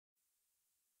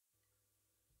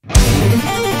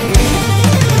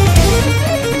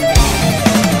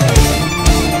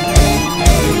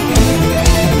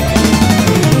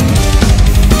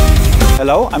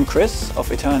Hello, I'm Chris of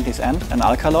Eternity's End and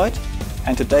Alkaloid,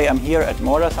 and today I'm here at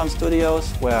Mordersound Studios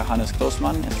where Hannes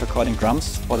Grossmann is recording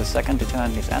drums for the second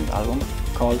Eternity's End album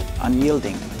called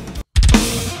Unyielding.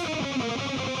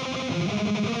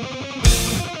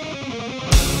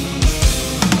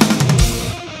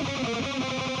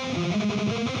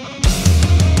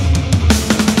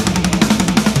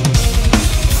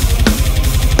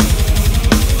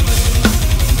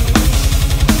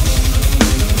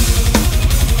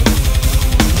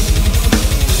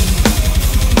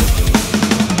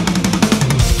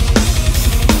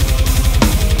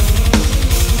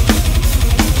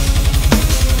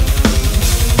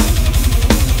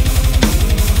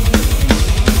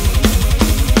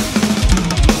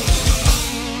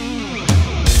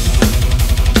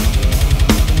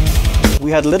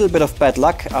 We had a little bit of bad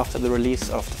luck after the release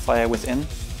of The Fire Within,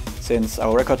 since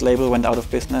our record label went out of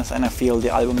business and I feel the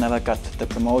album never got the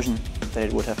promotion that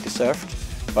it would have deserved,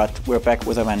 but we're back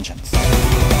with a vengeance.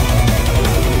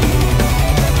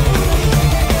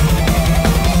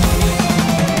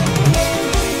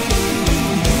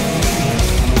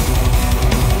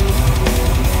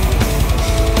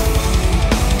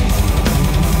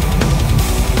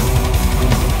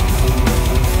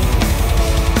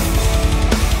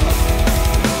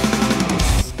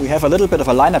 We have a little bit of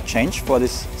a lineup change for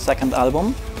this second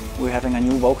album. We're having a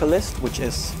new vocalist, which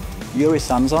is Yuri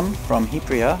Sanson from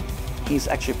Hebrea. He's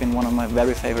actually been one of my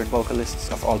very favorite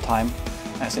vocalists of all time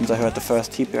since I heard the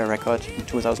first Hebrea record in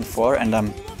 2004, and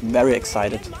I'm very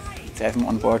excited to have him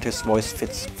on board. His voice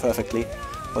fits perfectly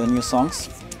for the new songs.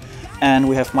 And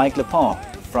we have Mike Lepon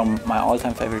from my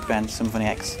all-time favorite band Symphony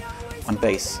X on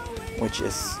bass, which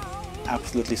is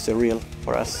absolutely surreal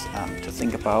for us to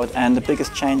think about. And the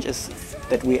biggest change is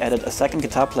that we added a second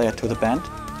guitar player to the band,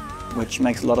 which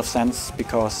makes a lot of sense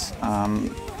because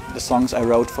the songs I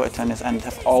wrote for Eternity's End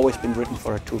have always been written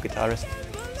for a two-guitarist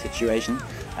situation.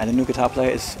 And the new guitar player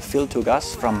is Phil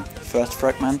Tugas from First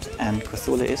Fragment and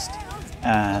Cthulhuist,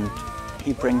 and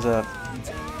he brings a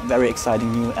very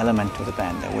exciting new element to the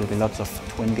band. There will be lots of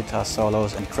twin guitar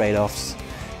solos and trade-offs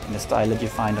in the style that you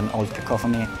find on old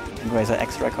Cacophony and Razor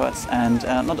X records. And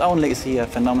not only is he a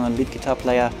phenomenal lead guitar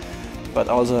player, but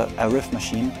also a riff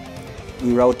machine.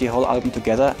 We wrote the whole album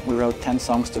together. We wrote 10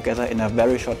 songs together in a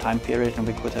very short time period, and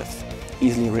we could have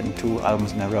easily written 2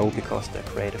 albums in a row because the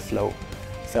creative flow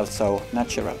felt so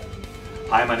natural.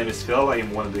 Hi, my name is Phil. I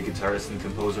am one of the guitarists and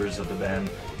composers of the band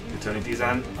Eternity's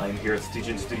End. I am here at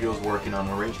Stygian Studios working on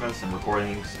arrangements and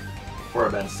recordings for our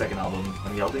band's second album,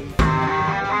 Unyielding.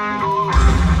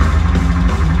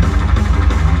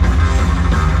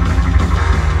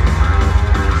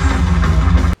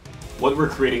 What we're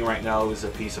creating right now is a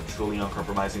piece of truly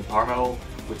uncompromising power metal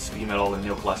with speed metal and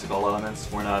neoclassical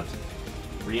elements. We're not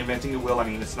reinventing the wheel. I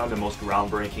mean, it's not the most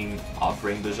groundbreaking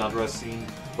offering in the genre scene,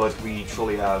 but we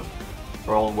truly have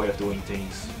our own way of doing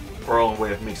things, our own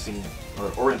way of mixing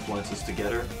our influences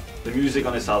together. The music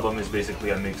on this album is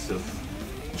basically a mix of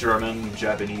German,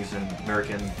 Japanese, and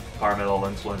American power metal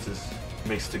influences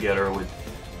mixed together with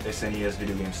SNES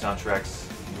video game soundtracks.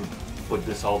 We put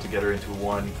this all together into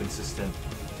one consistent,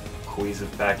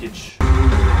 cohesive package.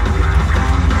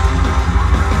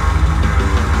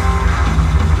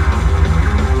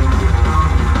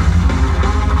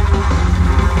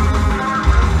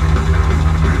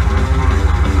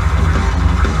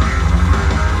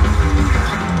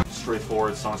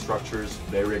 Straightforward song structures,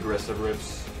 very aggressive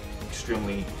riffs,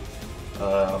 extremely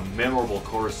memorable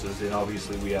choruses, and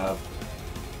obviously we have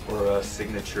our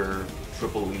signature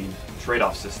triple lead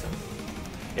trade-off system.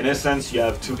 In a sense, you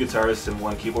have 2 guitarists and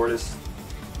 1 keyboardist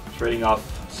trading off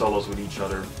solos with each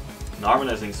other and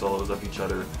harmonizing solos of each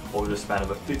other over the span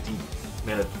of a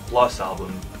 50-minute plus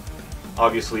album.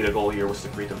 Obviously, the goal here was to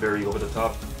create a very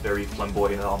over-the-top, very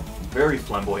flamboyant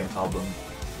album.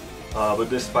 But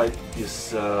despite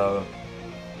this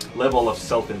level of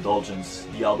self-indulgence,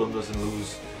 the album doesn't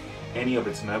lose any of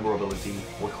its memorability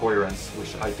or coherence,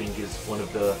 which I think is one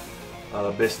of the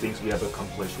best things we have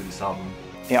accomplished with this album.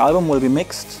 The album will be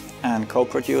mixed and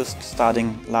co-produced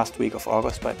starting last week of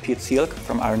August by Pete Sielk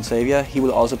from Iron Savior. He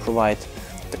will also provide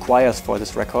the choirs for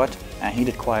this record, and he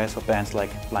did choirs for bands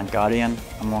like Blind Guardian,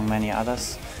 among many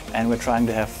others. And we're trying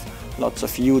to have lots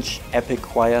of huge, epic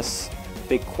choirs,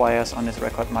 big choirs on this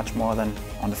record, much more than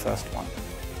on the first one.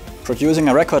 Producing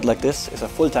a record like this is a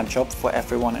full-time job for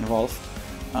everyone involved,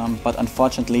 but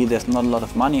unfortunately there's not a lot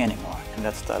of money anymore in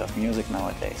that style of music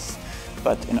nowadays.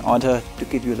 But in order to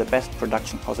give you the best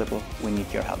production possible, we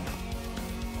need your help.